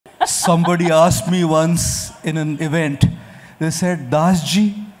Somebody asked me once in an event, they said, Das ji,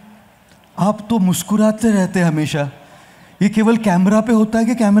 आप तो मुस्कुराते रहते हैं हमेशा. ये केवल कैमरा पे होता है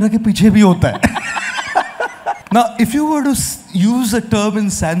कि कैमरा के पीछे भी होता है? Now, if you were to use a term in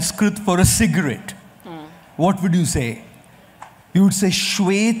Sanskrit for a cigarette, what would you say? You would say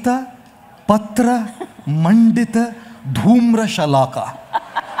Shweta, Patra, Mandita, Dhumra Shalaka.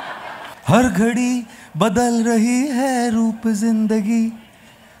 हर घड़ी बदल रही है रूप जिंदगी,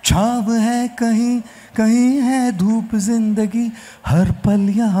 छाव है कहीं कहीं है धूप जिंदगी, हर पल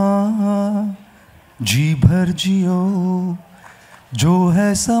यहाँ जी भर जियो, जो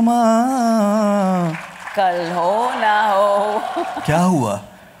है समा कल हो ना हो. क्या हुआ?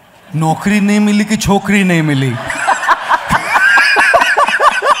 नौकरी नहीं मिली कि छोकरी नहीं मिली?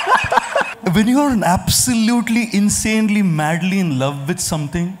 When you are absolutely, insanely, madly in love with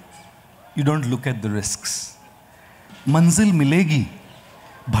something, you don't look at the risks. मंजिल मिलेगी,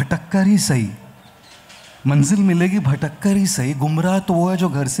 भटक कर ही सही. मंजिल मिलेगी, भटक कर ही सही. गुमराह तो वो है जो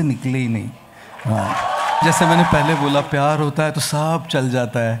घर से निकले ही नहीं. हाँ, जैसे मैंने पहले बोला, प्यार होता है तो सब चल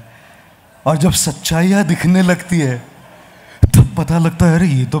जाता है, और जब सच्चाइयाँ दिखने लगती है तब पता लगता है, अरे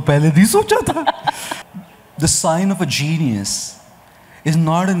ये तो पहले नहीं सोचा था. The sign of a genius is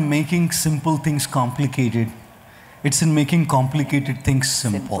not in making simple things complicated. It's in making complicated things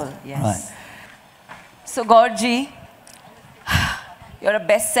simple. Yes. Right. So Gaurji, you're a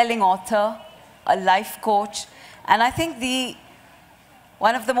best-selling author, a life coach, and I think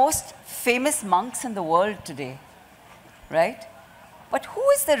one of the most famous monks in the world today, right? But who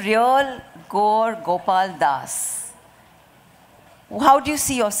is the real Gaur Gopal Das? How do you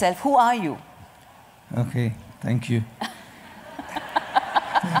see yourself? Who are you? Okay, thank you.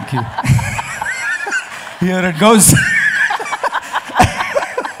 Thank you. Here it goes.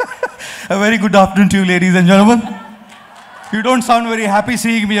 A very good afternoon to you, ladies and gentlemen. You don't sound very happy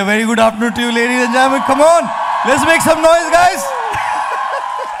seeing me. A very good afternoon to you, ladies and gentlemen. Come on, let's make some noise, guys.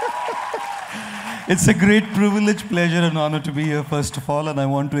 It's a great privilege, pleasure, and honor to be here, first of all, and I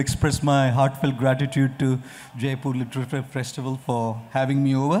want to express my heartfelt gratitude to Jaipur Literature Festival for having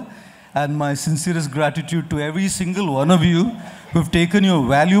me over, and my sincerest gratitude to every single one of you who've taken your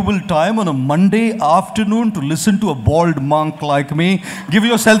valuable time on a Monday afternoon to listen to a bald monk like me. Give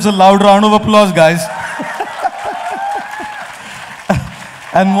yourselves a loud round of applause, guys.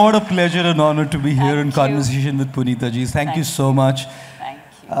 And what a pleasure and honor to be here in conversation with Puneeta ji. Thank you so much. Thank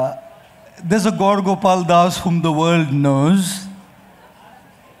you. There's a Gaur Gopal Das whom the world knows.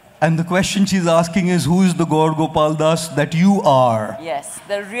 And the question she's asking is, who is the Gaur Gopal Das that you are? Yes,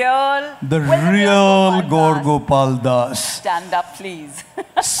 the real Gaur Gopal Das. Stand up, please.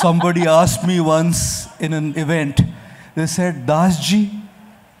 Somebody asked me once in an event, they said, Das ji,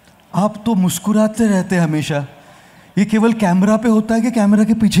 आप तो मुस्कुराते रहते हैं हमेशा. ये केवल camera पे होता है कि कैमरा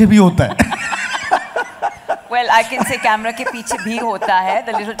के पीछे भी होता है? Well, I can say camera ke piche bhi hota hai,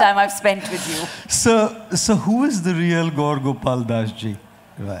 the little time I've spent with you. So who is the real Gaur Gopal Das ji?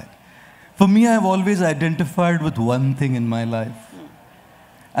 Right. For me, I've always identified with one thing in my life.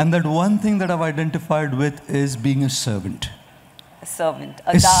 And that one thing that I've identified with is being a servant. A servant,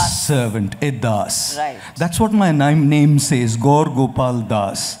 a das. Servant, a das. Right. That's what my name says, Gaur Gopal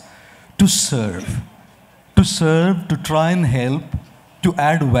Das. To serve. To serve, to try and help, to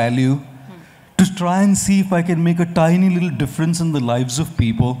add value, to try and see if I can make a tiny little difference in the lives of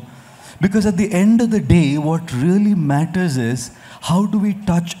people. Because at the end of the day, what really matters is, how do we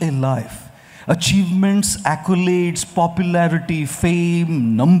touch a life? Achievements, accolades, popularity,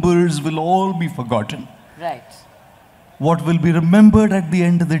 fame, numbers will all be forgotten. Right. What will be remembered at the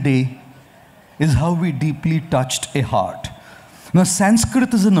end of the day is how we deeply touched a heart. Now,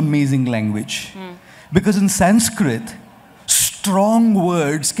 Sanskrit is an amazing language. Because in Sanskrit, strong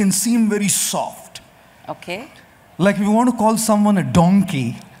words can seem very soft. Okay. Like if you want to call someone a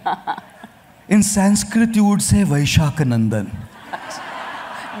donkey, in Sanskrit you would say Vaishakhanandan.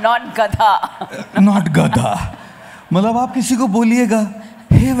 Not Gadha. Not Gadha. मतलब आप किसी को बोलिएगा,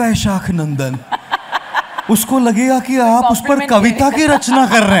 हे वैशाखनंदन, उसको लगेगा कि आप उस पर कविता की रचना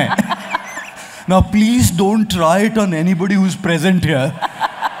कर रहे हैं. Now please don't try it on anybody who's present here.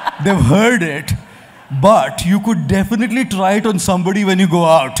 They've heard it. But you could definitely try it on somebody when you go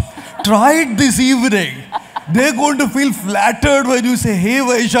out. Try it this evening. They're going to feel flattered when you say, hey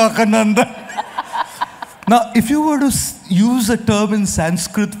Vaishakhananda. Now, if you were to use a term in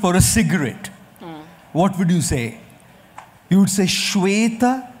Sanskrit for a cigarette, what would you say? You would say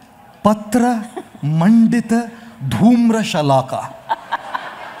Shweta, Patra, Mandita, Dhumra Shalaka.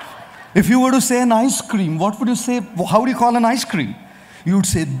 If you were to say an ice cream, what would you say? How do you call an ice cream? you would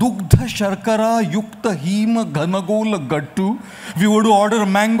say Dugdha Sharkara Yukta Hima Ghanagola Gattu. If you were to order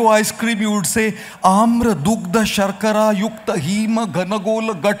mango ice cream, you would say Amra Dugdha Sharkara Yukta Hima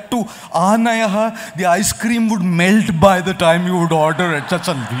Ghanagola Gattu Anayaha. The ice cream would melt by the time you would order it. Such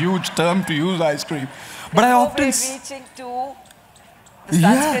a huge term to use, ice cream. But I often... reaching to the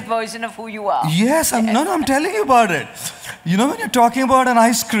Sanskrit version of who you are. Yes, I'm telling you about it. You know, when you're talking about an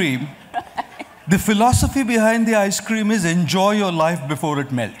ice cream, the philosophy behind the ice cream is enjoy your life before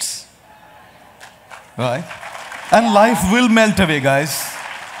it melts. Right? And life will melt away, guys.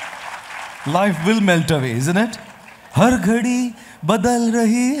 Life will melt away, isn't it? हर घड़ी बदल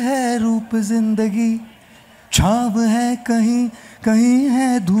रही है रूप जिंदगी, छाव है कहीं कहीं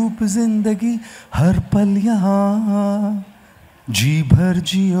है धूप जिंदगी, हर पल यहाँ जी भर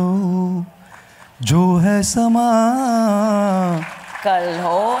जियो जो है समा कल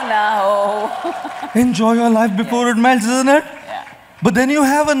हो ना हो. Enjoy your life before it melts, isn't it? Yeah. But then you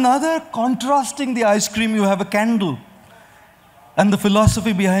have another, contrasting the ice cream, you have a candle. And the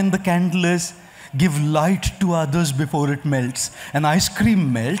philosophy behind the candle is give light to others before it melts. An ice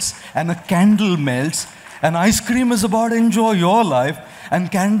cream melts and a candle melts. And ice cream is about enjoy your life,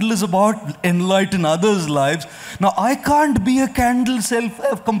 and candle is about enlighten others' lives. Now, I can't be a candle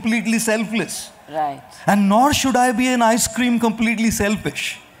completely selfless. Right. And nor should I be an ice cream completely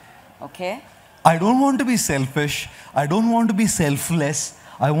selfish. Okay. I don't want to be selfish. I don't want to be selfless.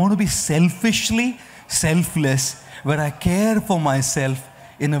 I want to be selfishly selfless, where I care for myself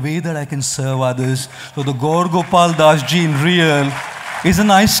in a way that I can serve others. So the Gaur Gopal Das ji in real is an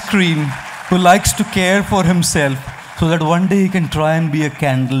ice cream who likes to care for himself so that one day he can try and be a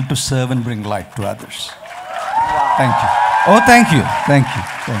candle to serve and bring light to others. Wow. Thank you. Oh, thank you. Thank you.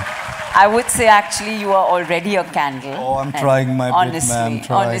 Thank you. I would say actually you are already a candle. Oh, I'm trying my bit, ma'am.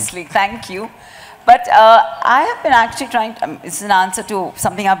 Honestly, thank you. But I have been actually trying, it's an answer to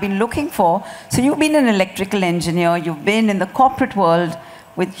something I've been looking for. So you've been an electrical engineer, you've been in the corporate world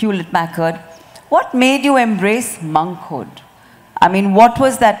with Hewlett-Packard. What made you embrace monkhood? I mean, what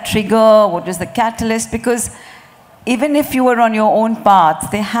was that trigger? What was the catalyst? Because even if you were on your own path,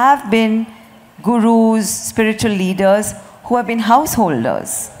 there have been gurus, spiritual leaders who have been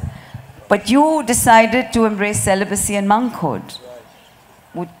householders. But you decided to embrace celibacy and monkhood.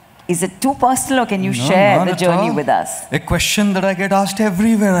 Is it too personal, or can you share the journey with us? A question that I get asked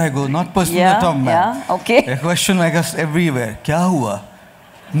everywhere I go, not personally at all, ma'am. Yeah, okay. A question I get everywhere. क्या हुआ?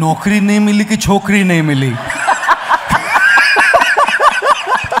 नौकरी नहीं मिली कि छोकरी नहीं मिली?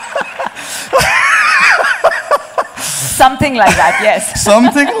 Something like that, yes.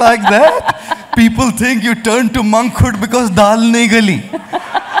 Something like that. People think you turned to monkhood because dal nahi gali.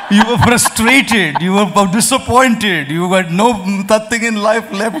 You were frustrated, you were disappointed, you had nothing in life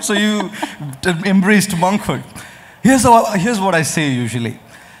left, so you embraced monkhood. Here's what I say usually.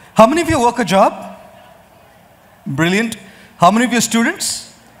 How many of you work a job? Brilliant. How many of you are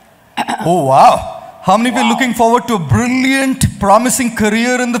students? Oh, wow. How many of you are looking forward to a brilliant, promising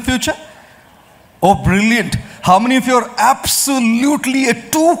career in the future? Oh, brilliant. How many of you are absolutely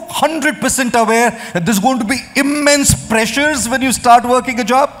 200% aware that there's going to be immense pressures when you start working a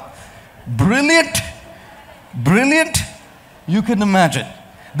job? Brilliant. Brilliant. You can imagine.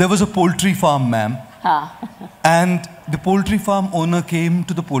 There was a poultry farm, ma'am. And the poultry farm owner came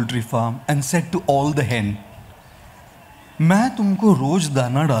to the poultry farm and said to all the hen, मैं तुमको रोज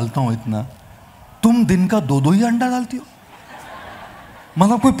दाना डालता हूँ इतना, तुम दिन का 2-2 ही अंडा डालती हो?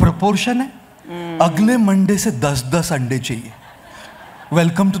 मतलब कोई proportion है? अगले मंडे से 10-10 अंडे चाहिए.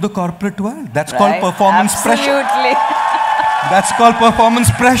 Welcome to the corporate world. That's called performance pressure. That's called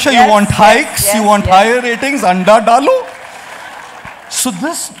performance pressure. You want hikes, you want higher ratings, anda dalu. So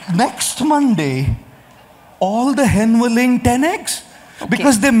this next Monday, all the hen were laying 10 eggs.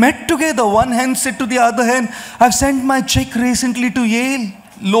 Because they met together. One hen said to the other hen, I've sent my check recently to Yale,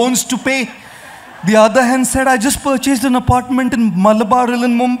 loans to pay. The other hen said, I just purchased an apartment in Malabar Hill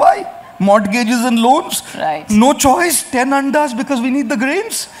in Mumbai. Mortgages and loans. Right. No choice, 10 andas because we need the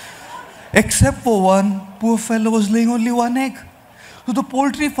grains. Except for one, poor fellow was laying only 1 egg. So the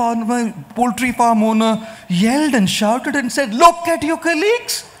poultry farm owner yelled and shouted and said, look at your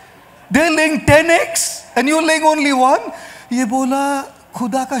colleagues. They're laying 10 eggs and you're laying only 1. ये बोला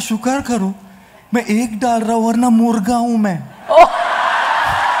खुदा का शुक्र करो मैं एक डाल रहा हूँ वरना मुर्गा हूँ मैं.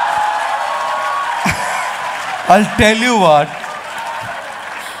 I'll tell you what.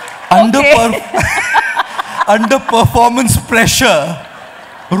 Under performance pressure,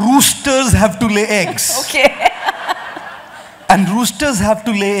 roosters have to lay eggs. Okay. And roosters have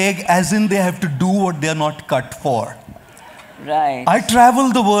to lay egg as in they have to do what they are not cut for. Right. I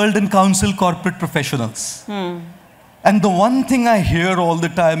travel the world and counsel corporate professionals. And the one thing I hear all the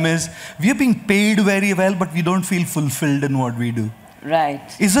time is, we are being paid very well, but we don't feel fulfilled in what we do. Right.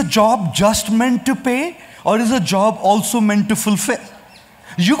 Is a job just meant to pay, or is a job also meant to fulfill?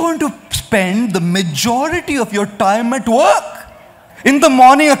 You're going to spend the majority of your time at work. In the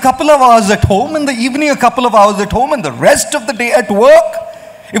morning, a couple of hours at home, in the evening, a couple of hours at home, and the rest of the day at work.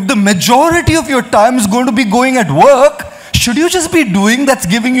 If the majority of your time is going to be going at work, should you just be doing that's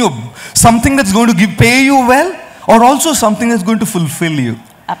giving you something that's going to pay you well, or also something that's going to fulfill you?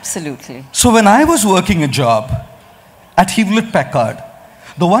 Absolutely. So when I was working a job at Hewlett-Packard,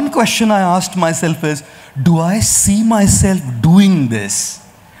 the one question I asked myself is, do I see myself doing this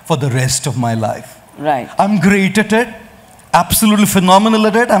for the rest of my life? Right. I'm great at it, absolutely phenomenal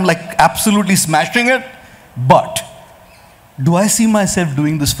at it, I'm like absolutely smashing it, but do I see myself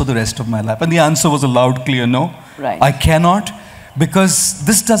doing this for the rest of my life? And the answer was a loud, clear no. Right. I cannot, because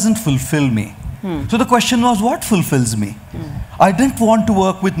this doesn't fulfill me. So the question was, what fulfills me? I didn't want to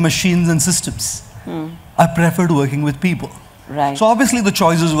work with machines and systems. I preferred working with people. Right. So obviously the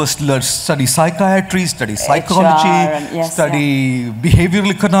choices were study psychiatry, study psychology, yes, study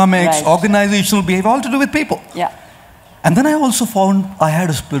behavioral economics, Right. organizational behavior, all to do with people. Yeah. And then I also found I had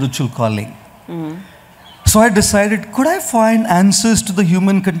a spiritual calling. So I decided, could I find answers to the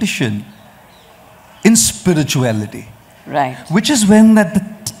human condition in spirituality? Right. Which is when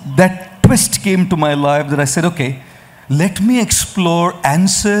that twist came to my life, that I said, okay, let me explore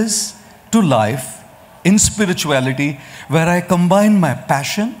answers to life in spirituality, where I combine my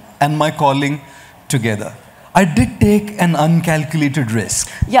passion and my calling together. I did take an uncalculated risk.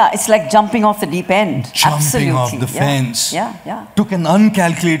 Yeah, it's like jumping off the deep end. Jumping Absolutely. off the fence. Yeah. Took an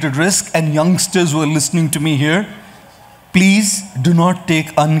uncalculated risk, and youngsters who are listening to me here, please do not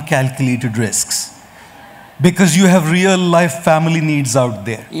take uncalculated risks, because you have real life family needs out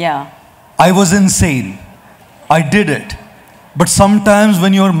there. Yeah. I was insane. I did it. But sometimes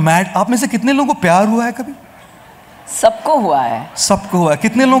when you're mad, आप में से कितने लोगों को प्यार हुआ है कभी? सबको हुआ है. सबको हुआ है.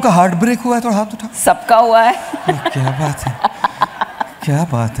 कितने लोगों का हार्ट ब्रेक हुआ है? थोड़ा हाथ उठा. सबका हुआ है. क्या बात है? क्या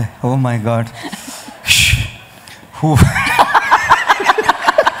बात है? Oh my God.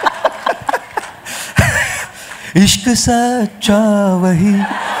 इश्क सच्चा वही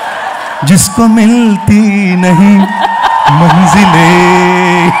जिसको मिलती नहीं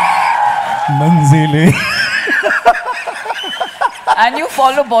मंजिले. And you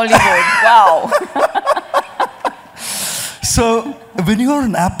follow Bollywood. Wow. So, when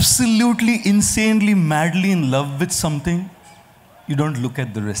you're absolutely, insanely, madly in love with something, you don't look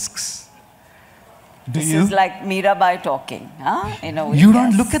at the risks. Do This you? is like Mirabai talking, huh? In a way, You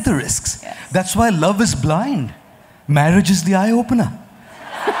don't yes. look at the risks. Yes. That's why love is blind. Marriage is the eye-opener.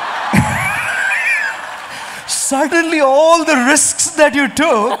 Suddenly, all the risks that you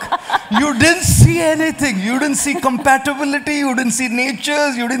took, you didn't see anything. You didn't see compatibility. You didn't see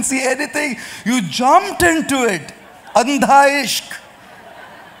natures. You didn't see anything. You jumped into it. Andha ishq.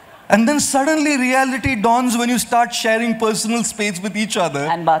 And then suddenly reality dawns when you start sharing personal space with each other.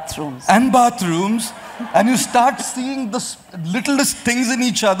 And bathrooms. And bathrooms. And you start seeing the littlest things in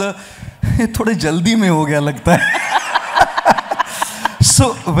each other. ये थोड़े जल्दी में हो गया लगता है.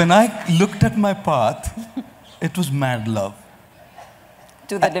 So when I looked at my path, it was mad love.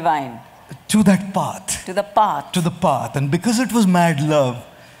 To the divine. To that path. To the path. To the path. And because it was mad love,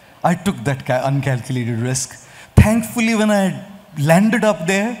 I took that uncalculated risk. Thankfully, when I landed up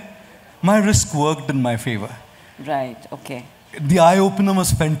there, my risk worked in my favor. Right, okay. The eye-opener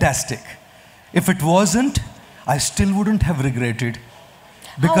was fantastic. If it wasn't, I still wouldn't have regretted.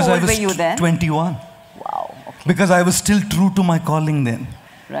 Because How I old was were you then? 21. Wow, okay. Because I was still true to my calling then.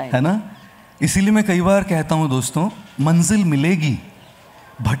 Right. है ना? इसीलिए मैं कई बार कहता हूँ दोस्तों, मंजिल मिलेगी,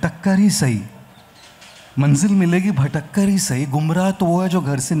 भटक कर ही सही. मंजिल मिलेगी भटक कर ही सही. गुमराह तो वो है जो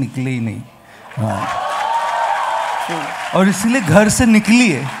घर से निकले ही नहीं. हाँ. और इसीलिए घर से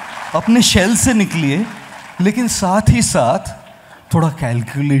निकलिए, अपने शेल से निकलिए, लेकिन साथ ही साथ थोड़ा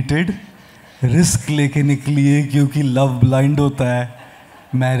कैलकुलेटेड रिस्क लेके निकलिए, क्योंकि लव ब्लाइंड होता है,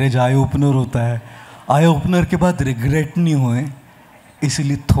 मैरिज आई ओपनर होता है. आई ओपनर के बाद रिग्रेट नहीं होए,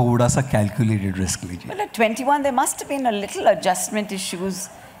 इसीलिए थोड़ा सा कैलकुलेटेड रिस्क लीजिए. Well, at 21, there must have been a little adjustment issues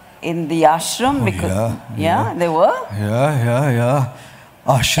in the ashram. Because, yeah, there were. Yeah.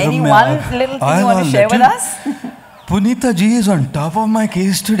 Ashram Any में one little thing you want to share with us? Puneeta ji is on top of my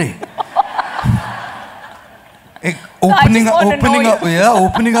case today.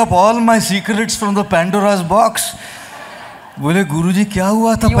 Opening up all my secrets from the Pandora's box. बोले गुरुजी क्या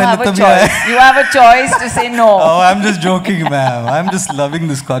हुआ था पहले तभी आया. You have a choice to say no. Oh, I'm just joking, ma'am. I'm just loving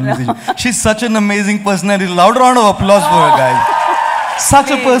this conversation. She's such an amazing personality. Loud round of applause for her, guys.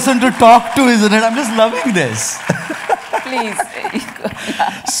 Such a person to talk to, isn't it? I'm just loving this. Please.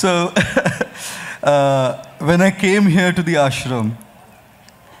 So, when I came here to the ashram,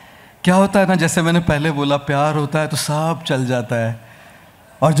 क्या होता है ना, जैसे मैंने पहले बोला, प्यार होता है तो सब चल जाता है,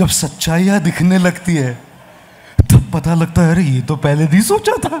 और जब सच्चाइयाँ दिखने लगती है तब पता लगता है अरे ये तो पहले नहीं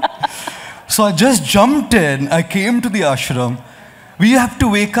सोचा था. So I just jumped in. I came to the ashram. We have to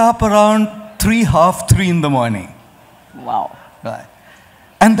wake up around 3, half 3 in the morning. Wow. Right.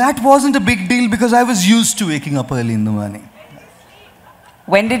 And that wasn't a big deal because I was used to waking up early in the morning.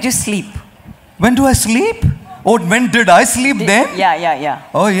 When did you sleep? When do I sleep? Oh, when did I sleep then? Yeah.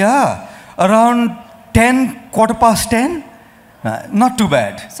 Oh, yeah. Around 10, quarter past 10. Not too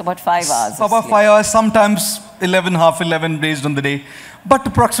bad. So about 5 hours. About 5 hours, sometimes 11, half 11 based on the day. But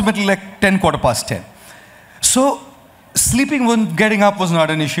approximately like 10, quarter past 10. So sleeping when getting up was not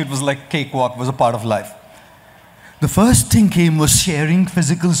an issue. It was like cakewalk, was a part of life. The first thing came was sharing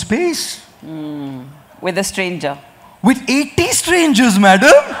physical space. With a stranger. With 80 strangers,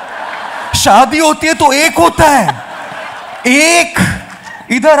 madam. शादी होती है तो एक होता है. एक.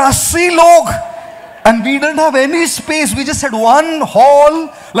 इधर 80 लोग. And we didn't have any space. We just had one hall,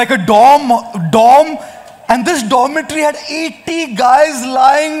 like a dorm. And this dormitory had 80 guys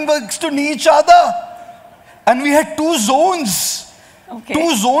lying next to each other. And we had 2 zones. Okay.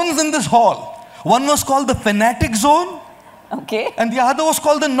 2 zones in this hall. One was called the fanatic zone. Okay. And the other was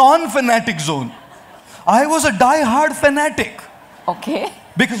called the non-fanatic zone. I was a die-hard fanatic. Okay.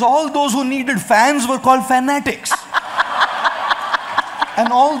 Because all those who needed fans were called fanatics.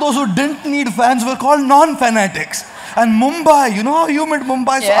 And all those who didn't need fans were called non-fanatics. And Mumbai, you know how humid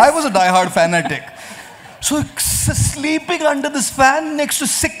Mumbai is? Yes. So I was a die-hard fanatic. So sleeping under this fan next to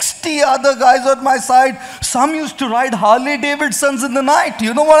 60 other guys at my side. Some used to ride Harley Davidsons in the night.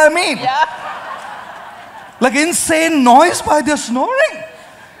 You know what I mean? Yeah. Like insane noise by their snoring.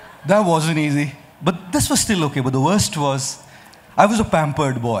 That wasn't easy. But this was still okay. But the worst was, I was a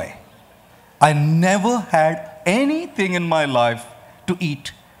pampered boy. I never had anything in my life to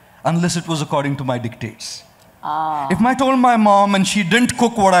eat unless it was according to my dictates. If I told my mom and she didn't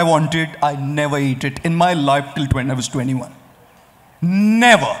cook what I wanted, I never ate it in my life till I was 21.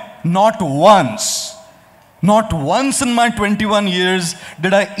 Never. Not once. Not once in my 21 years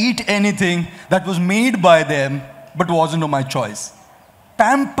did I eat anything that was made by them but wasn't of my choice.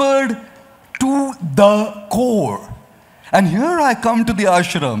 Pampered to the core. And here I come to the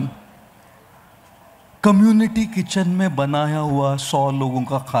ashram. Community kitchen में बनाया हुआ 100 लोगों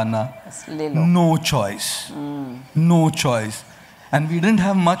का खाना. No choice. No choice. And we didn't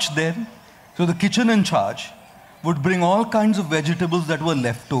have much then. So the kitchen in charge would bring all kinds of vegetables that were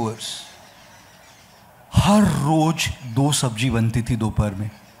leftovers. हर रोज 2 सब्जी बनती थी दोपहर में.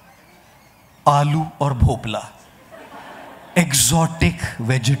 आलू और Bhopal. Exotic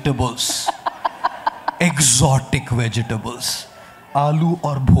vegetables. Exotic vegetables. आलू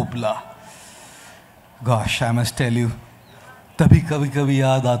और Bhopal. Gosh, I must tell you, तभी कभी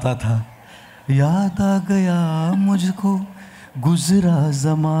याद आता था. याद आ गया मुझको गुजरा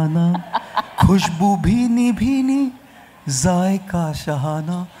ज़माना, खुशबू भीनी भीनी, जायका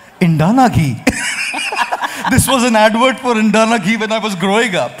Shahana. Indana ghee. This was an advert for Indana ghee when I was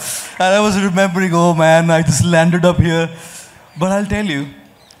growing up. And I was remembering, oh man, I just landed up here. But I'll tell you,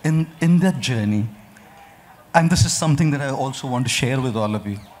 in that journey, and this is something that I also want to share with all of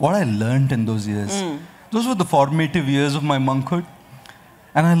you, what I learned in those years. Those were the formative years of my monkhood.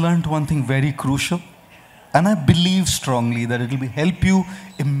 And I learned one thing very crucial. And I believe strongly that it will help you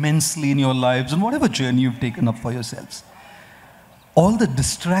immensely in your lives and whatever journey you've taken up for yourselves. All the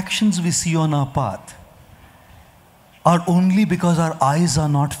distractions we see on our path are only because our eyes are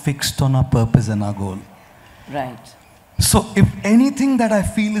not fixed on our purpose and our goal. Right. So if anything that I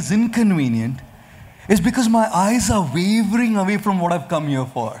feel is inconvenient, it's because my eyes are wavering away from what I've come here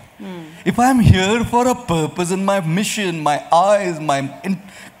for. If I'm here for a purpose and my mission, my eyes, my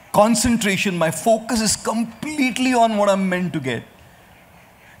concentration, my focus is completely on what I'm meant to get,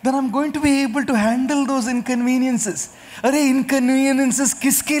 then I'm going to be able to handle those inconveniences. अरे inconveniences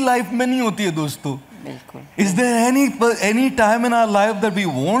किसकी life में नहीं होती है दोस्तों? बिल्कुल. Is there any time in our life that we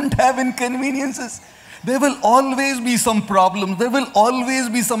won't have inconveniences? There will always be some problems. There will always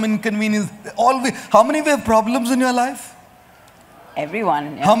be some inconvenience. Always. How many of you have problems in your life?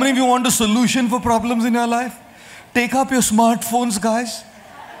 Everyone. Yeah. How many of you want a solution for problems in your life? Take up your smartphones, guys.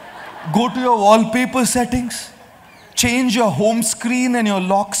 Go to your wallpaper settings. Change your home screen and your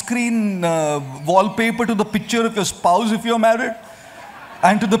lock screen wallpaper to the picture of your spouse if you're married.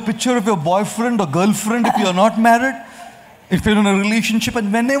 And to the picture of your boyfriend or girlfriend if you're not married. If you're in a relationship,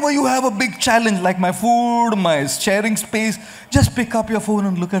 and whenever you have a big challenge like my food, my sharing space, just pick up your phone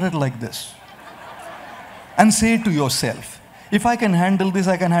and look at it like this. and say to yourself, if I can handle this,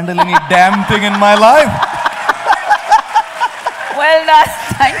 I can handle any damn thing in my life. Well done.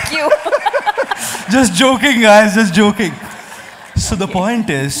 Thank you. Just joking, guys, just joking. So the point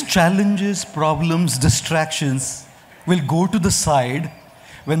is, challenges, problems, distractions will go to the side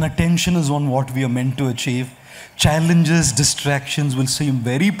when attention is on what we are meant to achieve. Challenges, distractions will seem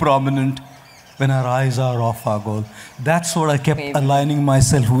very prominent when our eyes are off our goal. That's what I kept aligning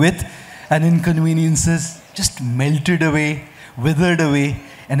myself with, and inconveniences just melted away, withered away,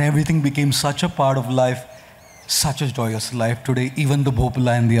 and everything became such a part of life, such a joyous life today, even the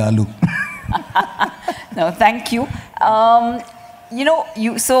bhopala and the aloo. No, thank you.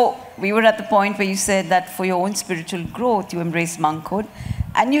 So we were at the point where you said that for your own spiritual growth, you embraced monkhood,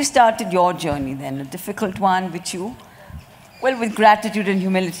 and you started your journey then, a difficult one, which you, well, with gratitude and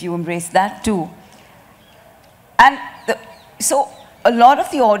humility, you embraced that too. And so a lot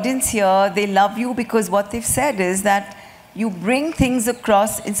of the audience here, they love you because what they've said is that you bring things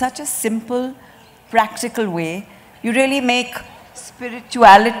across in such a simple, practical way. You really make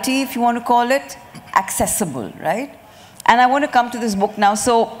spirituality, if you want to call it, accessible, right? And I want to come to this book now.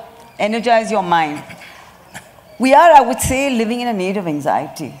 So, Energize Your Mind. We are, I would say, living in an age of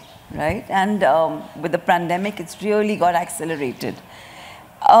anxiety, right? And with the pandemic, it's really got accelerated.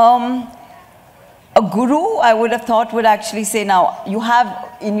 A guru, I would have thought, would actually say, now, you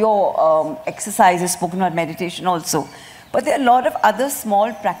have in your exercises spoken about meditation also, but there are a lot of other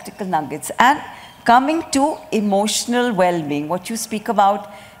small practical nuggets. And coming to emotional well-being, what you speak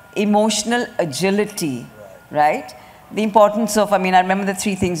about, emotional agility, right? The importance of, I remember the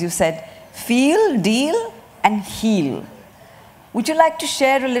three things you said: feel, deal, and heal. Would you like to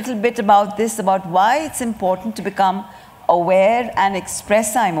share a little bit about this, about why it's important to become aware and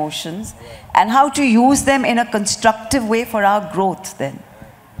express our emotions, and how to use them in a constructive way for our growth then?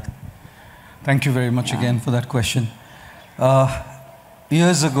 Thank you very much again for that question.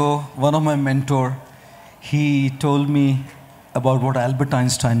 Years ago, one of my mentors, he told me about what Albert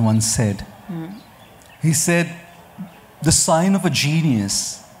Einstein once said. He said, the sign of a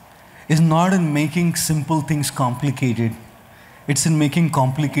genius is not in making simple things complicated. It's in making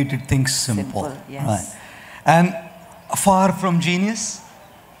complicated things simple. Yes. Right? And far from genius,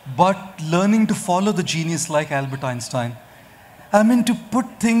 but learning to follow the genius like Albert Einstein. To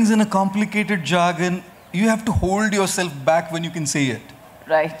put things in a complicated jargon, you have to hold yourself back when you can say it.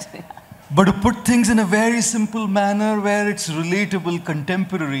 Right. But to put things in a very simple manner where it's relatable,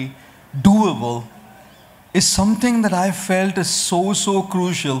 contemporary, doable, is something that I felt is so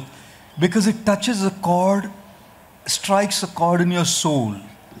crucial, because it touches a chord, strikes a chord in your soul,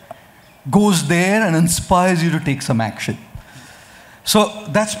 goes there and inspires you to take some action. So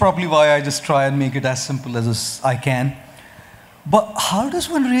that's probably why I just try and make it as simple as I can. But how does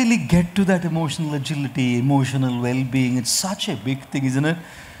one really get to that emotional agility, emotional well-being? It's such a big thing, isn't it?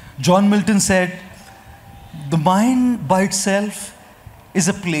 John Milton said, the mind by itself is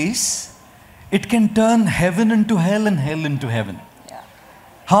a place. It can turn heaven into hell and hell into heaven. Yeah.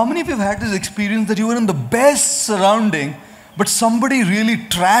 How many of you have had this experience that you were in the best surrounding, but somebody really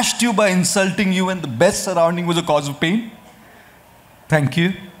trashed you by insulting you, and the best surrounding was a cause of pain? Thank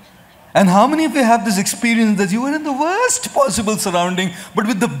you. And how many of you have this experience that you were in the worst possible surrounding, but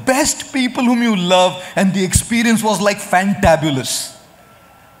with the best people whom you love, and the experience was like fantabulous?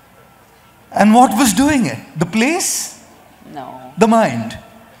 And what was doing it? The place? No. The mind.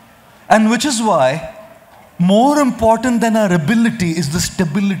 And which is why more important than our ability is the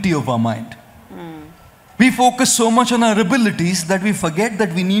stability of our mind. We focus so much on our abilities that we forget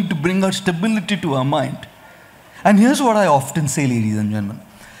that we need to bring our stability to our mind. And here's what I often say, ladies and gentlemen.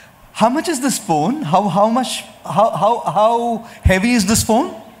 How much is this phone? How heavy is this phone?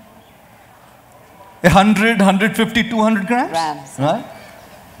 100, 150, 200 grams? Grams. Right?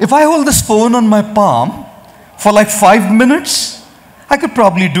 If I hold this phone on my palm for like 5 minutes, I could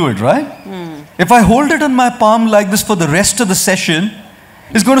probably do it, right? If I hold it on my palm like this for the rest of the session,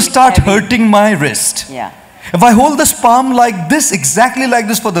 it's going to start hurting my wrist. Yeah. If I hold this palm like this, exactly like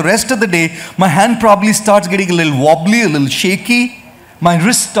this for the rest of the day, my hand probably starts getting a little wobbly, a little shaky. My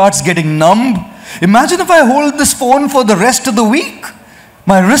wrist starts getting numb. Imagine if I hold this phone for the rest of the week.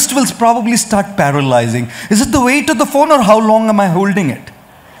 My wrist will probably start paralyzing. Is it the weight of the phone, or how long am I holding it?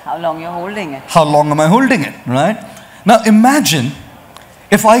 How long you're holding it. How long am I holding it, right? Now imagine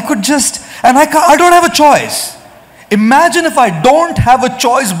if I could just, and I don't have a choice. Imagine if I don't have a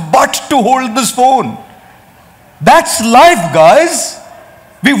choice but to hold this phone. That's life, guys.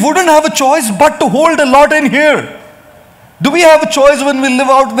 We wouldn't have a choice but to hold a lot in here. Do we have a choice when we live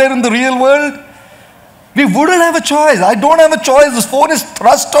out there in the real world? We wouldn't have a choice. I don't have a choice. This phone is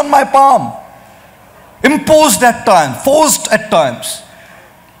thrust on my palm. imposed at times, forced at times.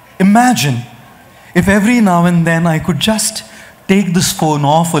 Imagine if every now and then I could just take this phone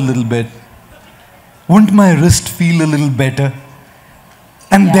off a little bit. Wouldn't my wrist feel a little better?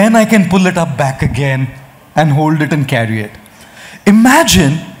 And then I can pull it up back again and hold it and carry it.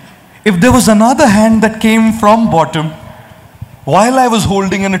 Imagine if there was another hand that came from bottom while I was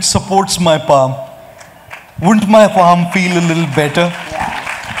holding and it supports my palm. Wouldn't my palm feel a little better?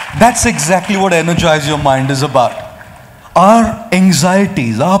 Yeah. That's exactly what Energize Your Mind is about. Our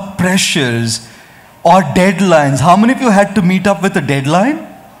anxieties, our pressures, our deadlines. How many of you had to meet up with a deadline?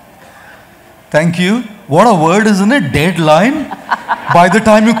 Thank you. What a word, isn't it? Deadline. By the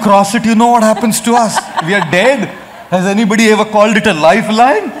time you cross it, you know what happens to us. We are dead. Has anybody ever called it a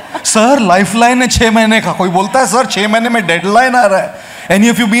lifeline? Sir, lifeline है 6 महीने का. कोई बोलता है sir 6 महीने में deadline आ रहा है. Any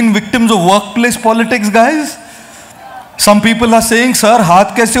of you been victims of workplace politics, guys? Some people are saying, sir,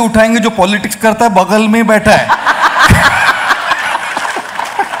 हाथ कैसे उठाएंगे जो politics करता है बगल में बैठा है.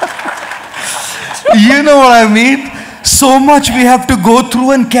 You know what I mean? So much we have to go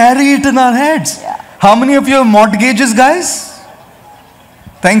through and carry it in our heads. Yeah. How many of you have mortgages, guys?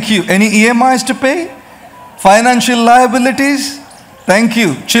 Thank you. Any EMIs to pay? Financial liabilities? Thank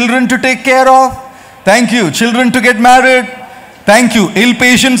you. Children to take care of? Thank you. Children to get married? Thank you. Ill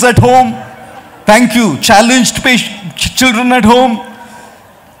patients at home? Thank you. Challenged children at home?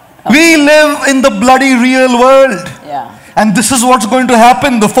 We live in the bloody real world. Yeah. And this is what's going to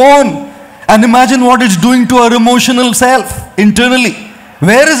happen, the phone. And imagine what it's doing to our emotional self internally.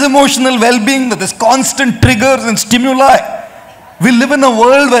 Where is emotional well-being with this constant triggers and stimuli? We live in a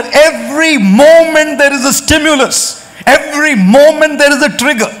world where every moment there is a stimulus. Every moment there is a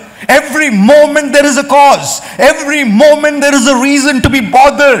trigger. Every moment there is a cause. Every moment there is a reason to be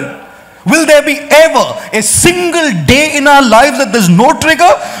bothered. Will there be ever a single day in our lives that there's no trigger,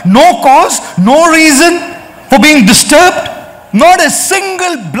 no cause, no reason for being disturbed? Not a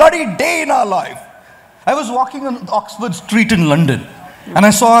single bloody day in our life. I was walking on Oxford Street in London and I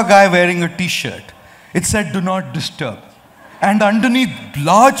saw a guy wearing a t-shirt. It said, do not disturb. And underneath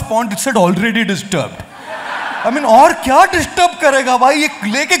large font it said, already disturbed. I mean, और क्या disturb करेगा भाई? ये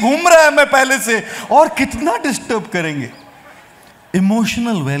लेके घूम रहा है मैं पहले से. और कितना disturb करेंगे?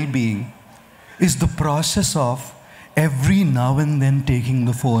 Emotional well-being is the process of every now and then taking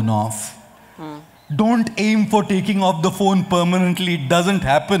the phone off. Don't aim for taking off the phone permanently. It doesn't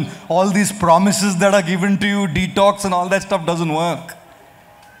happen. All these promises that are given to you, detox and all that stuff doesn't work.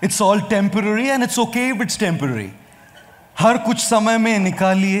 It's all temporary and it's okay if it's temporary. हर कुछ समय में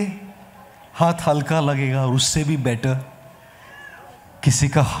निकालिए, हाथ हल्का लगेगा और उससे भी better किसी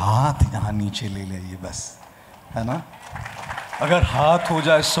का हाथ यहाँ नीचे ले ले बस, है ना? अगर हाथ हो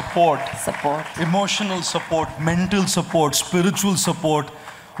जाए support, emotional support, mental support, spiritual support,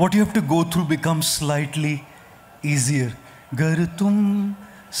 what you have to go through becomes slightly easier. गर तुम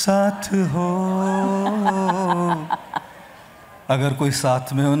साथ हो, अगर कोई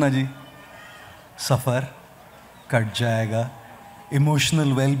साथ में हो ना जी, सफर कट जाएगा.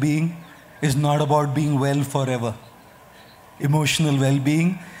 Emotional well-being is not about being well forever. Emotional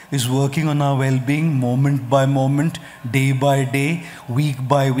well-being is working on our well-being moment by moment, day by day, week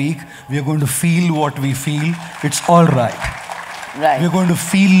by week. We are going to feel what we feel. It's all right. Right. We're going to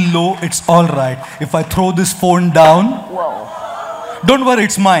feel low. It's all right. If I throw this phone down, whoa, don't worry,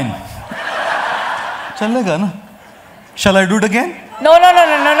 it's mine. चलेगा ना? Shall I do it again? No,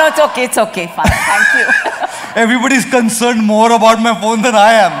 it's okay, fine, thank you. Everybody's concerned more about my phone than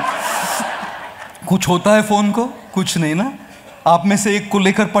I am. कुछ होता है phone को? कुछ नहीं ना? आप में से एक को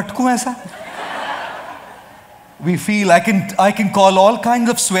लेकर पटकूं ऐसा? We feel, I can call all kinds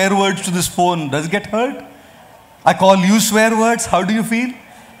of swear words to this phone. Does it get hurt? I call you swear words. How do you feel?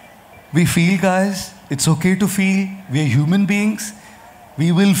 We feel, guys. It's okay to feel. We are human beings.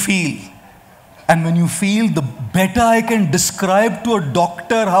 We will feel. And when you feel, the better I can describe to a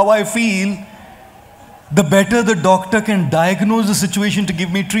doctor how I feel, the better the doctor can diagnose the situation to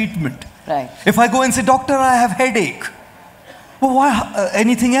give me treatment. Right. If I go and say, doctor, I have headache. Well, why?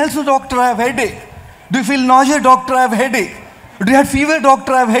 Anything else? No, doctor, I have headache. Do you feel nausea? Doctor, I have headache. Do you have fever?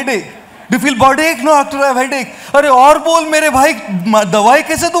 Doctor, I have headache. Do you feel body ache? No, doctor, I have headache. अरे और बोल मेरे भाई दवाई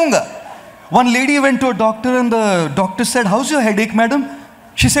कैसे दूंगा? One lady went to a doctor and the doctor said, how's your headache, madam?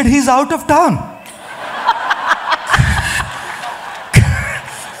 She said, he's out of town.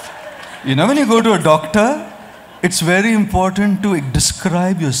 You know, when you go to a doctor, it's very important to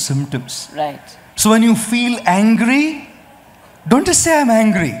describe your symptoms. Right. So when you feel angry, don't just say I'm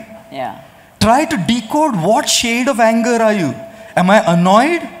angry. Yeah. Try to decode what shade of anger are you. Am I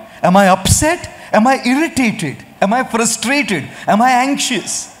annoyed? Am I upset? Am I irritated? Am I frustrated? Am I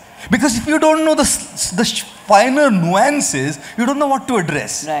anxious? Because if you don't know the the finer nuances, you don't know what to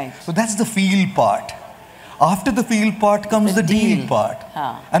address. Right. So that's the feel part. After the feel part comes the deal part.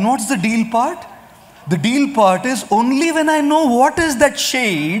 And what's the deal part? The deal part is only when I know what is that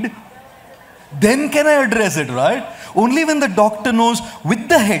shade, then can I address it, right? Only when the doctor knows with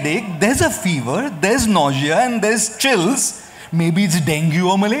the headache, there's a fever, there's nausea, and there's chills, maybe it's dengue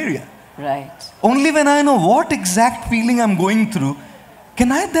or malaria. Right. Only when I know what exact feeling I'm going through,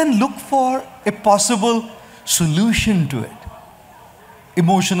 can I then look for a possible solution to it.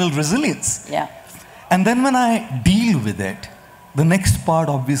 Emotional resilience. Yeah. And then when I deal with it, the next part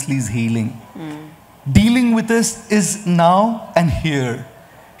obviously is healing. Dealing with this is now and here.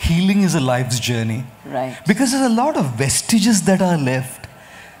 Healing is a life's journey. Right. Because there's a lot of vestiges that are left.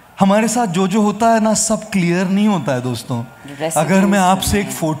 हमारे साथ जो जो होता है ना सब clear नहीं होता है दोस्तों. अगर मैं आपसे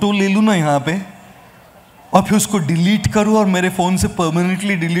एक फोटो ले लूँ ना यहाँ पे और फिर उसको डिलीट करूँ और मेरे फ़ोन से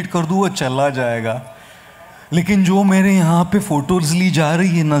परमानेंटली डिलीट कर दूँ, वो चला जाएगा. लेकिन जो मेरे यहाँ पे फोटोज ली जा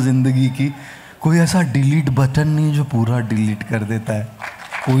रही है ना जिंदगी की, कोई ऐसा डिलीट बटन नहीं जो पूरा डिलीट कर देता है.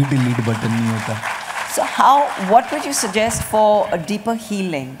 कोई डिलीट बटन नहीं होता. So what would you suggest for a deeper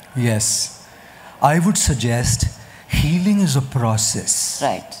healing? Yes, I would suggest healing is a process.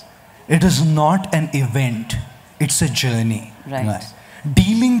 Right. It is not an event. It's a journey. Right.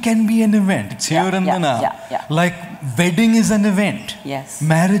 Dealing can be an event. It's here and now. Yeah. Like wedding is an event. Yes.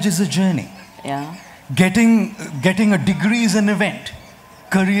 Marriage is a journey. Yeah. Getting a degree is an event.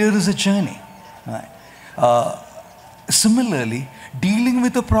 Career is a journey. Right. Similarly, dealing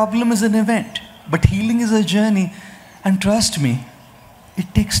with a problem is an event. But healing is a journey. And trust me,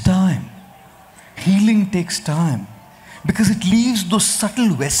 it takes time. Healing takes time. Because it leaves those subtle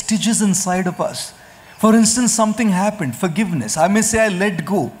vestiges inside of us. For instance, something happened, forgiveness. I may say I let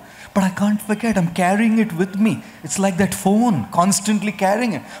go, but I can't forget. I'm carrying it with me. It's like that phone, constantly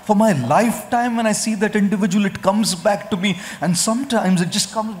carrying it. For my lifetime, when I see that individual, it comes back to me. And sometimes it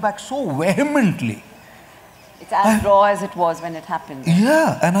just comes back so vehemently. It's as raw as it was when it happened.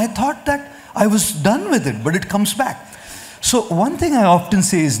 Yeah, and I thought that I was done with it, but it comes back. So one thing I often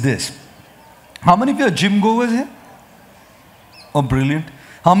say is this. How many of you are gym goers here? Oh, brilliant.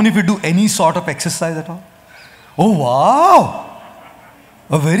 How many of you do any sort of exercise at all? Oh, wow.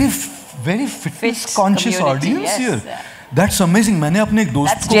 A very fitness conscious audience yes. here. That's amazing. मैंने अपने एक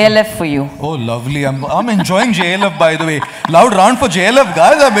दोस्त That's JLF for you. Oh, lovely. I'm enjoying JLF, by the way. Loud round for JLF,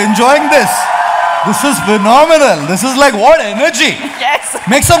 guys. I'm enjoying this. This is phenomenal. This is like what energy. Yes.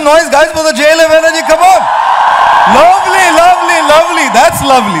 Make some noise, guys, for the JLF energy. Come on. Lovely, lovely, lovely. That's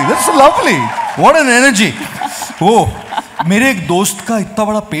lovely. That's lovely. What an energy. Oh, मेरे एक दोस्त का इतना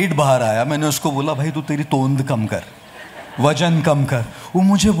बड़ा पेट बाहर आया. मैंने उसको बोला भाई तू तेरी तोंद कम कर, वजन कम कर. वो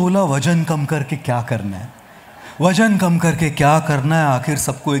मुझे बोला वजन कम करके क्या करना है? वजन कम करके क्या करना है? आखिर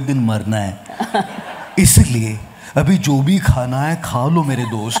सबको एक दिन मरना है. इसलिए अभी जो भी खाना है खा लो मेरे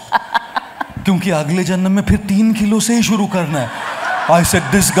दोस्त, क्योंकि अगले जन्म में फिर 3 किलो से ही शुरू करना है. I said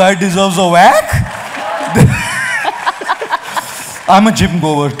this guy deserves a whack. I'm a gym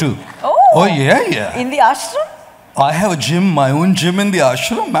goer too. Oh yeah. In the ashram? I have a gym, my own gym in the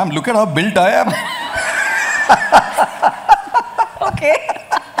ashram. Ma'am, look at how built I am. Okay.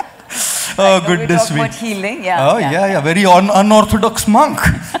 Oh, goodness me. About healing, yeah. Oh, yeah. Very unorthodox monk.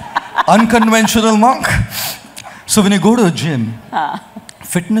 Unconventional monk. So when you go to a gym,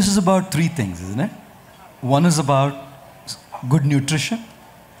 fitness is about 3 things, isn't it? One is about good nutrition.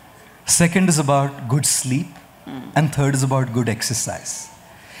 Second is about good sleep. And third is about good exercise.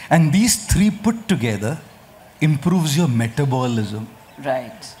 And these 3 put together improves your metabolism.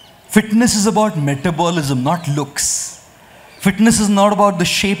 Right. Fitness is about metabolism, not looks. Fitness is not about the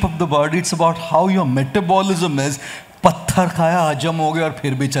shape of the body, it's about how your metabolism is. पत्थर खाया हजम हो गया और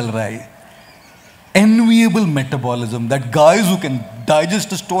फिर भी चल रहा है. Enviable metabolism, that guys who can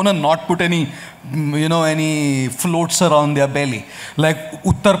digest a stone and not put any floats around their belly. Like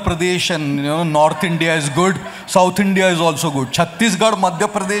Uttar Pradesh and North India is good, South India is also good. Chhattisgarh,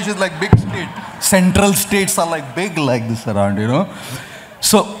 Madhya Pradesh is like big state. Central states are like big like this around,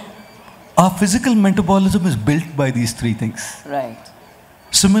 So our physical metabolism is built by these 3 things. Right.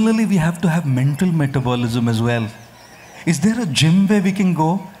 Similarly, we have to have mental metabolism as well. Is there a gym where we can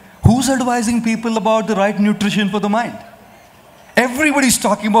go? Who's advising people about the right nutrition for the mind? Everybody's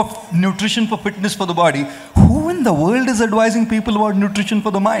talking about nutrition for fitness for the body. Who in the world is advising people about nutrition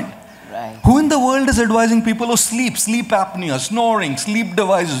for the mind? Right. Who in the world is advising people, sleep apnea, snoring, sleep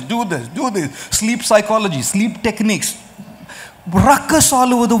devices, do this, sleep psychology, sleep techniques, ruckus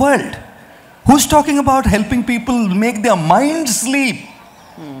all over the world. Who's talking about helping people make their mind sleep?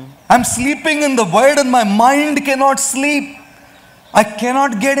 I'm sleeping in the void and my mind cannot sleep. I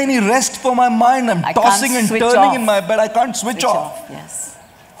cannot get any rest for my mind. I'm tossing and turning in my bed. I can't switch off. Yes.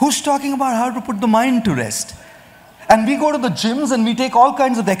 Who's talking about how to put the mind to rest? And we go to the gyms and we take all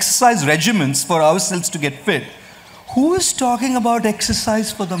kinds of exercise regimens for ourselves to get fit. Who is talking about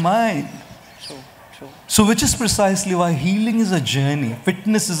exercise for the mind? True. So which is precisely why healing is a journey,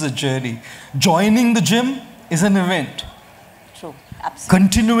 fitness is a journey. Joining the gym is an event. True, absolutely.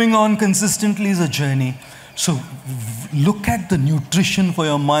 Continuing on consistently is a journey. So look at the nutrition for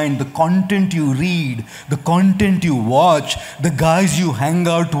your mind, the content you read, the content you watch, the guys you hang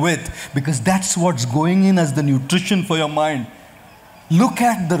out with, because that's what's going in as the nutrition for your mind. Look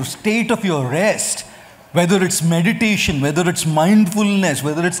at the state of your rest, whether it's meditation, whether it's mindfulness,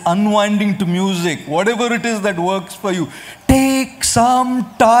 whether it's unwinding to music, whatever it is that works for you. Take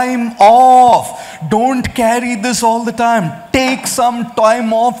some time off. Don't carry this all the time. Take some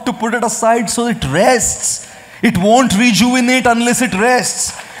time off to put it aside so it rests. It won't rejuvenate unless it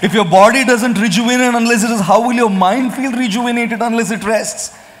rests. If your body doesn't rejuvenate unless it is, how will your mind feel rejuvenated unless it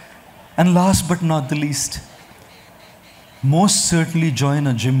rests? And last but not the least, most certainly join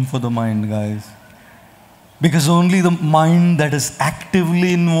a gym for the mind, guys. Because only the mind that is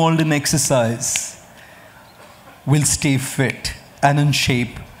actively involved in exercise will stay fit and in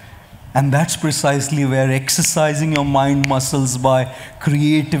shape. And that's precisely where exercising your mind muscles by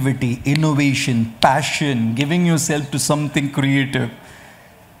creativity, innovation, passion, giving yourself to something creative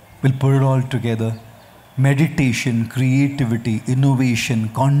will put it all together. Meditation, creativity, innovation,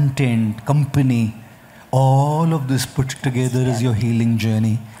 content, company, all of this put together is your healing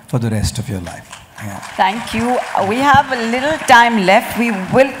journey for the rest of your life. Yeah. Thank you. We have a little time left. We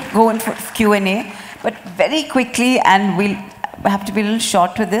will go in for Q&A, but very quickly, and we'll have to be a little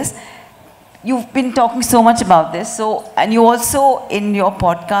short with this. You've been talking so much about this, and you also in your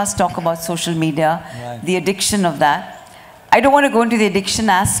podcast talk about social media, right, the addiction of that. I don't want to go into the addiction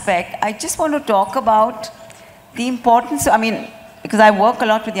aspect. I just want to talk about the importance, because I work a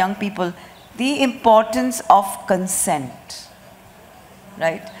lot with young people, the importance of consent,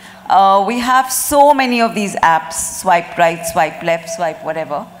 right? We have so many of these apps, swipe right, swipe left, swipe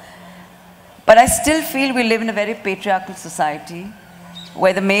whatever. But I still feel we live in a very patriarchal society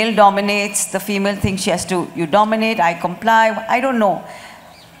where the male dominates, the female thinks she has to, you dominate, I comply, I don't know.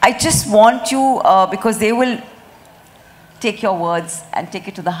 I just want you, because they will take your words and take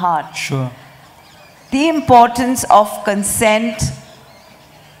it to the heart. Sure. The importance of consent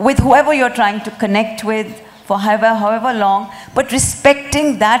with whoever you're trying to connect with for however long, but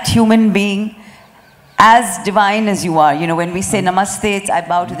respecting that human being as divine as you are. You know, when we say namaste, it's I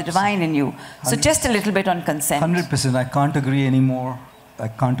bow to the divine in you. So just a little bit on consent. 100%. I can't agree anymore. I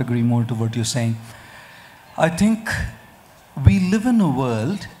can't agree more to what you're saying. I think we live in a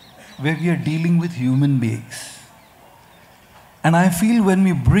world where we are dealing with human beings. And I feel when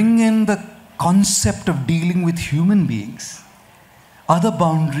we bring in the concept of dealing with human beings, other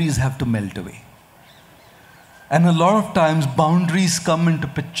boundaries have to melt away. And a lot of times boundaries come into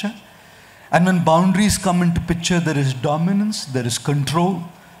picture. And when boundaries come into picture, there is dominance, there is control,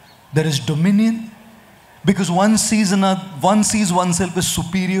 there is dominion. Because one sees oneself as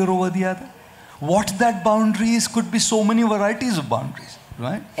superior over the other. What that boundary is could be so many varieties of boundaries,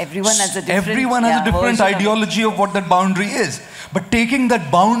 right? Everyone has a different, has a different ideology of what that boundary is. But taking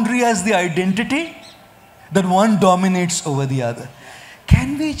that boundary as the identity, then one dominates over the other.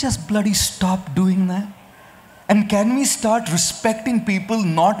 Can we just bloody stop doing that? And can we start respecting people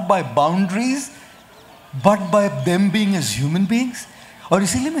not by boundaries, but by them being as human beings? और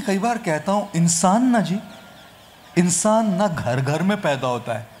इसीलिए मैं कई बार कहता हूँ, इंसान ना घर घर में पैदा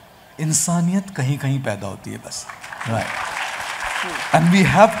होता है, इंसानियत कहीं कहीं पैदा होती है बस, right? And we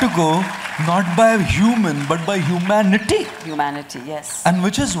have to go not by human but by humanity. Humanity, yes. And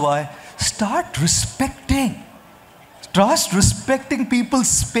which is why start respecting people's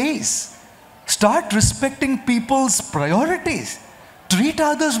space. Start respecting people's priorities. Treat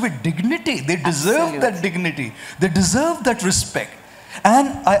others with dignity. They deserve that dignity. They deserve that respect. And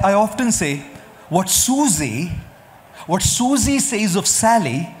I often say, what Susie says of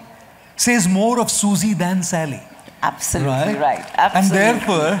Sally says more of Susie than Sally. Absolutely right. Absolutely. And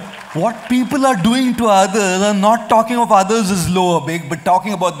therefore, what people are doing to others are not talking of others as low or big, but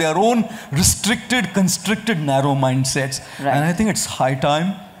talking about their own restricted, constricted, narrow mindsets. Right. And I think it's high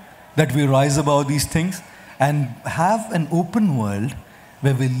time that we rise above these things and have an open world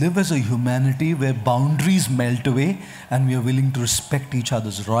where we live as a humanity, where boundaries melt away and we are willing to respect each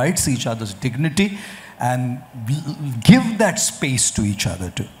other's rights, each other's dignity, and give that space to each other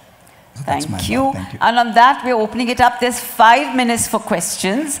too. Thank you. And on that, we're opening it up. There's 5 minutes for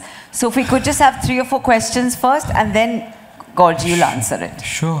questions. So if we could just have 3 or 4 questions first and then Gaurji, you'll answer it.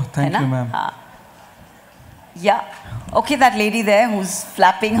 Sure, thank you, ma'am. Yeah. Okay, that lady there who's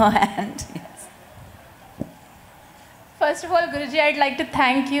flapping her hand. Yes. First of all, Guruji, I'd like to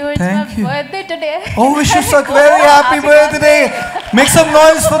thank you. It's Thank you. my birthday today. Oh, wish you a very happy birthday. Make some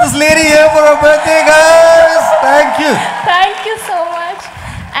noise for this lady here for her birthday, guys. Thank you. Thank you so much.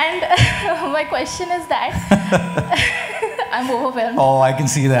 And my question is that I'm overwhelmed. Oh, I can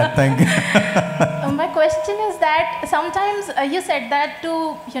see that. Thank you. My question is that sometimes you said that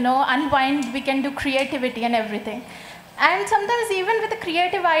to unwind, we can do creativity and everything. And sometimes even with the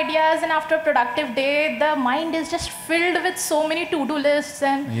creative ideas and after a productive day, the mind is just filled with so many to-do lists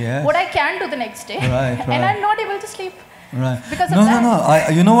and what I can do the next day. Right. And I'm not able to sleep. Right. Because of that. No.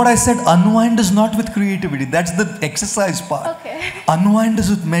 You know what I said? Unwind is not with creativity. That's the exercise part. Okay. Unwind is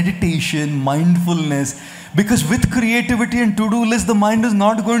with meditation, mindfulness. Because with creativity and to-do list, the mind is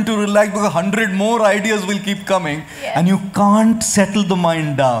not going to relax because 100 more ideas will keep coming. Yes. And you can't settle the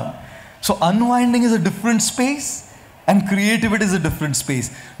mind down. So unwinding is a different space. And creativity is a different space.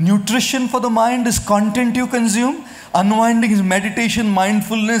 Nutrition for the mind is content you consume. Unwinding is meditation,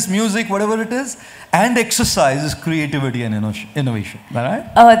 mindfulness, music, whatever it is. And exercise is creativity and innovation. All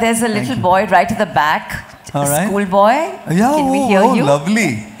right? There's a little boy right at the back. All right. School boy. Yeah, Can we hear you?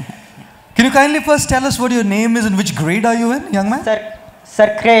 Lovely. Can you kindly first tell us what your name is and which grade are you in, young man?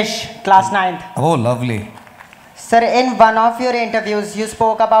 Sir Krish, class 9th. Oh, lovely. Sir, in one of your interviews, you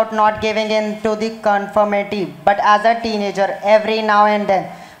spoke about not giving in to the conformity. But as a teenager, every now and then,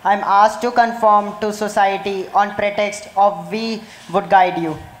 I'm asked to conform to society on pretext of we would guide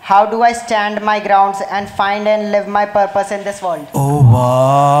you. How do I stand my grounds and find and live my purpose in this world? Oh,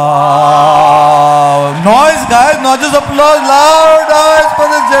 wow. Noise, guys. Not just applause. Loud noise for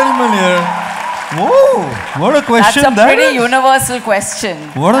this gentleman here. Whoa. What a question that is. That's a pretty universal question.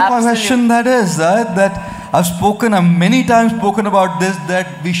 What a question that is. That I've many times spoken about this,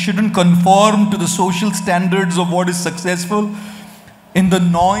 that we shouldn't conform to the social standards of what is successful. In the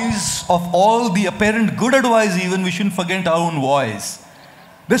noise of all the apparent good advice even, we shouldn't forget our own voice.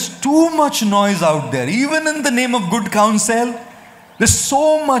 There's too much noise out there. Even in the name of good counsel, there's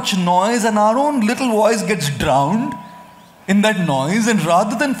so much noise and our own little voice gets drowned in that noise. And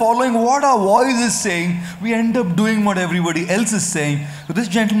rather than following what our voice is saying, we end up doing what everybody else is saying. So this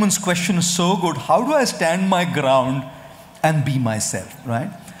gentleman's question is so good. How do I stand my ground and be myself,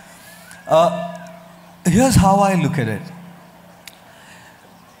 right? Here's how I look at it.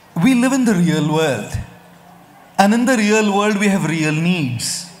 We live in the real world. And in the real world, we have real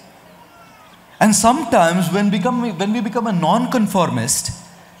needs. And sometimes when we become a non-conformist,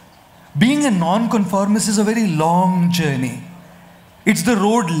 being a non-conformist is a very long journey. It's the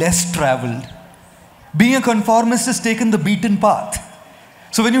road less traveled. Being a conformist is taken the beaten path.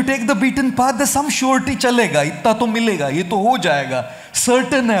 So when you take the beaten path, there's some surety chalega, itta to milega, ye to ho jayega,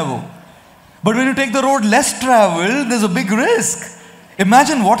 certain hai wo. But when you take the road less traveled, there's a big risk.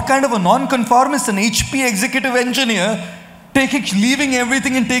 Imagine what kind of a non-conformist, an HP executive engineer, leaving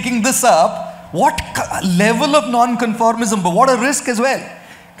everything and taking this up. What level of non-conformism, but what a risk as well.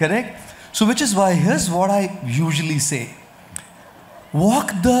 Correct? So which is why, here's what I usually say.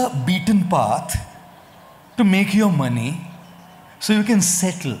 Walk the beaten path to make your money so you can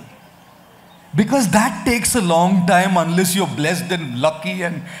settle. Because that takes a long time unless you're blessed and lucky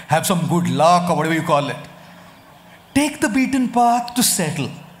and have some good luck or whatever you call it. Take the beaten path to settle.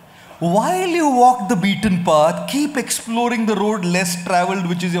 While you walk the beaten path, keep exploring the road less traveled,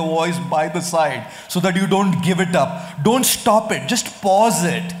 which is your voice by the side, so that you don't give it up. Don't stop it, just pause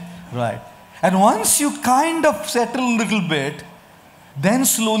it. Right. And once you kind of settle a little bit, then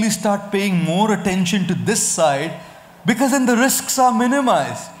slowly start paying more attention to this side, because then the risks are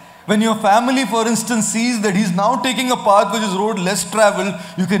minimized. When your family, for instance, sees that he's now taking a path which is road less traveled,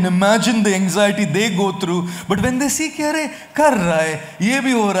 you can imagine the anxiety they go through. But when they see कि अरे कर रहा है, ये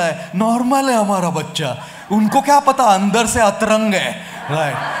भी हो रहा है, normal है हमारा बच्चा, उनको क्या पता अंदर से अतरंग है,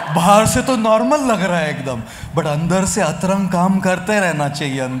 right? बाहर से तो normal लग रहा है एकदम, but अंदर से अतरंग काम करते रहना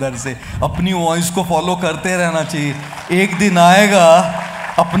चाहिए अंदर से, अपनी voice को follow करते रहना चाहिए. एक दिन आएगा,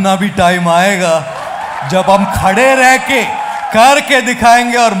 अपना भी time आएगा, जब हम खड़े रह के करके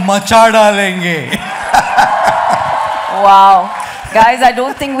दिखाएंगे और मचा डालेंगे. Wow. Guys, I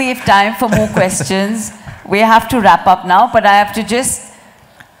don't think we have time for more questions. We have to wrap up now, but I have to just,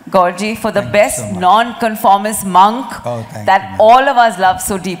 Gaurji, for the best non-conformist monk that all of us love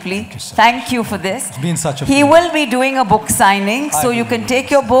so deeply. Thank you for this. It's been such a He will be doing a book signing, so you can take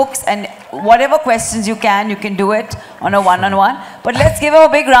your books and whatever questions you can do it on a one-on-one. But let's give him a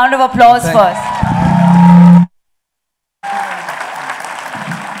big round of applause first.